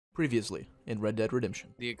Previously in Red Dead Redemption.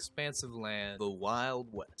 The expansive land, the Wild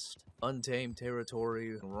West. Untamed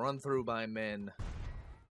territory, run through by men.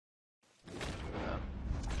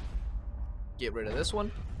 Get rid of this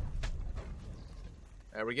one.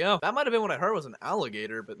 There we go. That might have been what I heard was an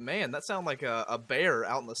alligator, but man, that sounded like a bear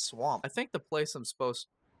out in the swamp. I think the place I'm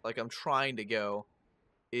trying to go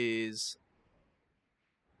is...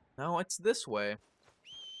 No, it's this way.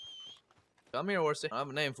 Come here, Horsey. I don't have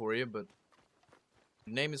a name for you, but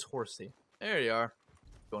your name is Horsey. There you are.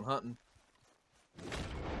 Going hunting.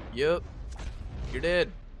 Yup. You're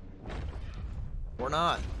dead. Or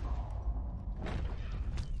not.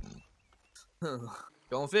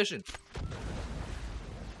 Going fishing.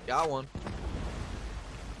 Got one.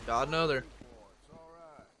 Got another.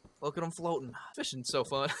 Look at them floating. Fishing's so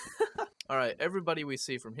fun. Alright, everybody we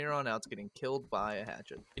see from here on out is getting killed by a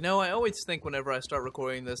hatchet. You know, I always think whenever I start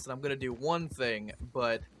recording this that I'm going to do one thing,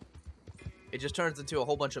 but it just turns into a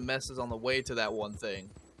whole bunch of messes on the way to that one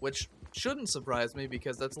thing. Which shouldn't surprise me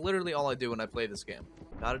because that's literally all I do when I play this game.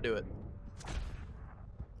 Gotta do it.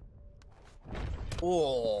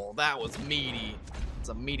 Oh, that was meaty. It's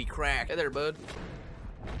a meaty crack. Hey there, bud.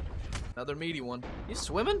 Another meaty one. You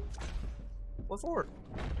swimming? What for?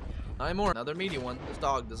 Not anymore. Another meaty one. This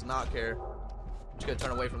dog does not care. Just gotta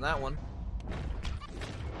turn away from that one.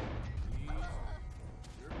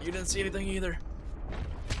 You didn't see anything either.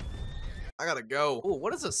 I gotta go. Oh,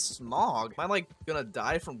 what is a smog? Am I like gonna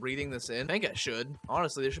die from breathing this in? I think I should.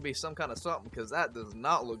 Honestly, there should be some kind of something because that does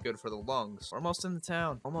not look good for the lungs. We're almost in the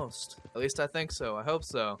town. Almost. At least I think so. I hope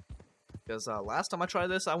so. Because last time I tried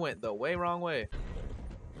this, I went the way wrong way.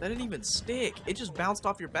 That didn't even stick. It just bounced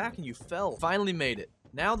off your back and you fell. Finally made it.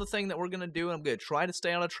 Now the thing that we're gonna do, and I'm gonna try to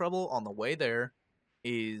stay out of trouble on the way there,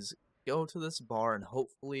 is go to this bar and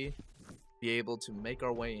hopefully be able to make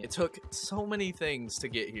our way in. It took so many things to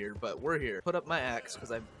get here, but we're here. Put up my axe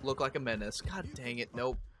because I look like a menace. God dang it,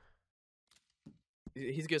 nope.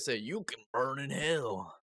 He's gonna say, you can burn in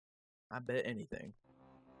hell. I bet anything.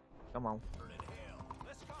 Come on.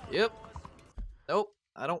 Yep. Nope.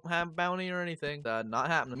 I don't have bounty or anything. Not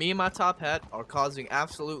happening. Me and my top hat are causing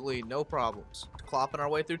absolutely no problems. Clopping our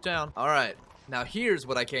way through town. Alright. Now here's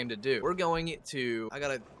what I came to do. We're going to... I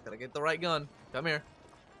gotta get the right gun. Come here.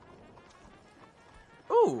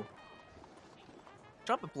 Ooh.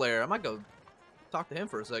 Trumpet player. I might go talk to him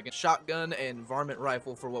for a second. Shotgun and varmint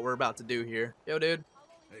rifle for what we're about to do here. Yo, dude.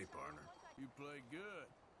 Hey, partner. You play good.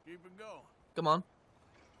 Keep it going. Come on.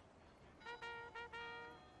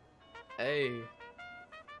 Hey.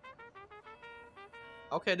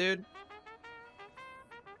 Okay, dude.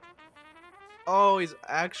 Oh, he's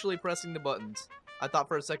actually pressing the buttons. I thought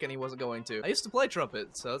for a second he wasn't going to. I used to play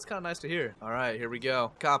trumpet, so it's kind of nice to hear. All right, here we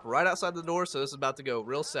go. Cop right outside the door, so this is about to go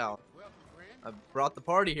real south. I brought the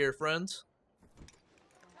party here, friends.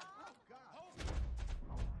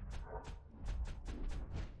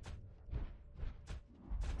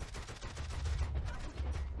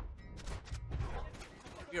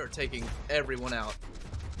 We are taking everyone out.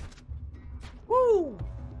 Woo!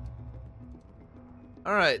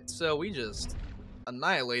 Alright, so we just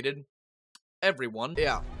annihilated everyone.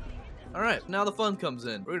 Yeah. Alright, now the fun comes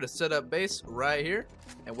in. We're gonna set up base right here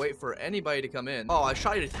and wait for anybody to come in. Oh, I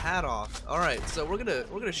shot his hat off. Alright, so we're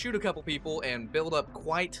gonna shoot a couple people and build up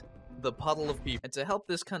quite the puddle of people. And to help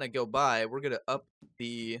this kind of go by, we're gonna up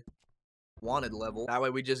the wanted level. That way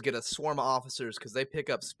we just get a swarm of officers because they pick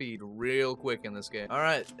up speed real quick in this game.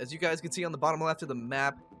 Alright, as you guys can see on the bottom left of the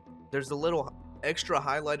map, there's the little extra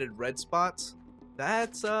highlighted red spots.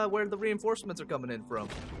 That's where the reinforcements are coming in from.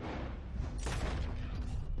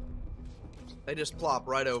 They just plop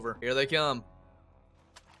right over. Here they come.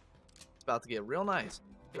 It's about to get real nice.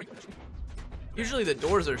 Usually the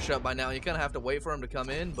doors are shut by now. You kind of have to wait for them to come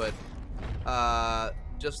in, but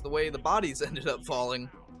just the way the bodies ended up falling,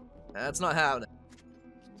 that's not happening.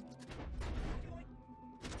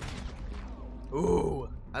 Ooh,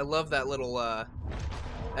 I love that little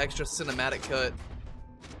extra cinematic cut.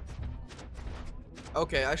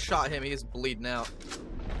 Okay, I shot him. He's bleeding out.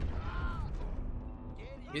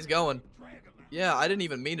 He's going. Yeah, I didn't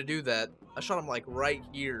even mean to do that. I shot him like right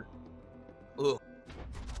here. Ugh.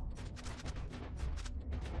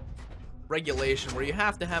 Regulation where you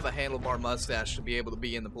have to have a handlebar mustache to be able to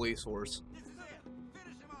be in the police force.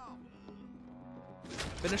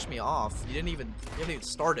 Finish me off. You haven't even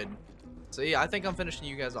started. So yeah, I think I'm finishing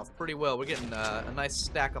you guys off pretty well. We're getting a nice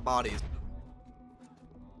stack of bodies.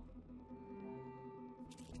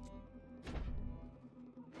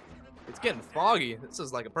 It's getting foggy. This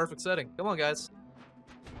is like a perfect setting. Come on, guys.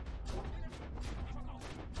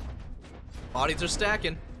 Bodies are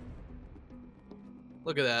stacking.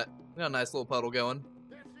 Look at that. We got a nice little puddle going.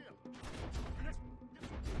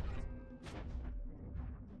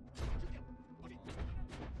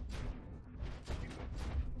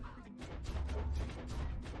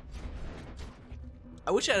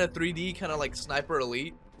 I wish I had a 3D kind of like Sniper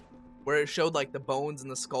Elite, where it showed like the bones and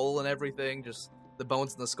the skull and everything. Just the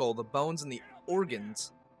bones and the skull, the bones and the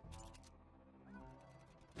organs.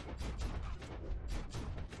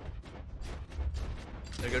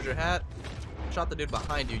 There goes your hat. Shot the dude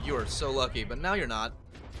behind you. You are so lucky, but now you're not.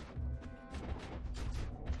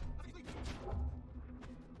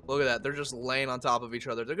 Look at that. They're just laying on top of each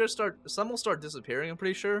other. They're gonna start. Some will start disappearing, I'm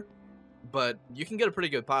pretty sure. But you can get a pretty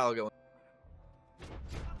good pile going.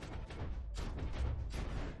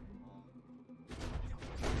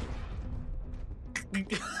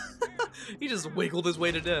 He just wiggled his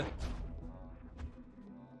way to death.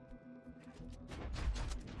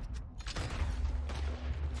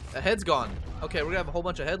 A head's gone. Okay, we're gonna have a whole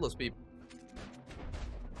bunch of headless people.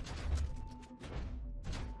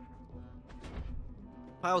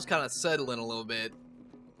 Pile's kind of settling a little bit.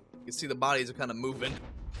 You can see the bodies are kind of moving.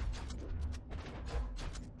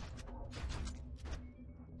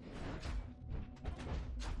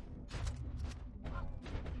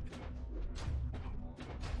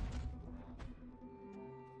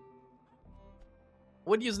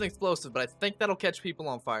 Would use an explosive, but I think that'll catch people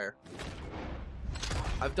on fire.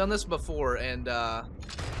 I've done this before, and to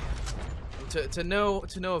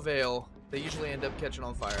no avail. They usually end up catching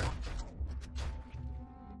on fire.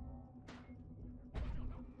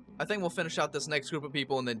 I think we'll finish out this next group of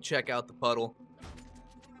people and then check out the puddle.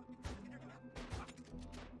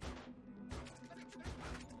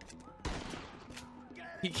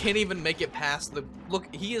 He can't even make it past the...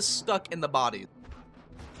 Look, he is stuck in the body.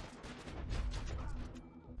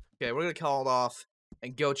 Okay, we're gonna call it off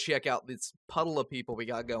and go check out this puddle of people we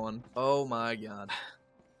got going. Oh my god.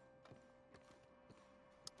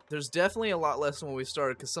 There's definitely a lot less than when we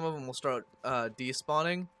started, because some of them will start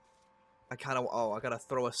despawning. I gotta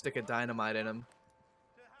throw a stick of dynamite in him.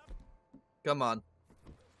 Come on.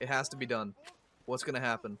 It has to be done. What's gonna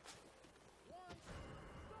happen?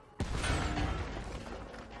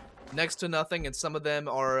 Next to nothing, and some of them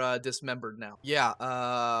are dismembered now. Yeah,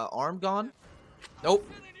 arm gone? Nope.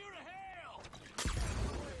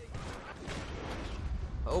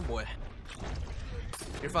 Oh boy.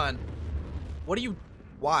 You're fine. What are you...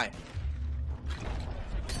 Why?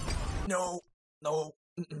 No. No.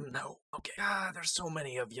 No. Okay. Ah, there's so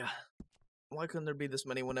many of you. Why couldn't there be this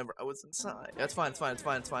many whenever I was inside? That's fine, it's fine, it's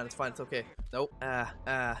fine, it's fine, it's fine, it's okay. Nope.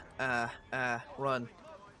 Run.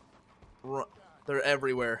 Run. They're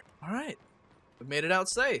everywhere. Alright. We made it out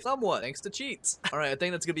safe. Somewhat, thanks to cheats. Alright, I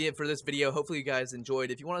think that's gonna be it for this video. Hopefully you guys enjoyed.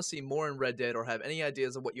 If you want to see more in Red Dead or have any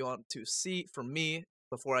ideas of what you want to see from me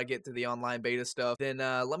before I get to the online beta stuff, then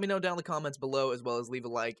let me know down in the comments below, as well as leave a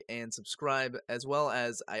like and subscribe, as well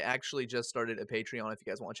as I actually just started a Patreon if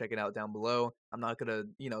you guys want to check it out down below. I'm not gonna,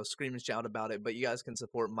 scream and shout about it, but you guys can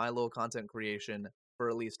support my little content creation for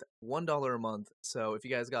at least $1 a month. So if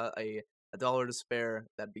you guys got a dollar to spare,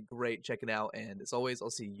 that'd be great. Check it out, and as always, I'll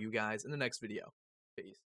see you guys in the next video.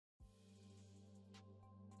 Peace.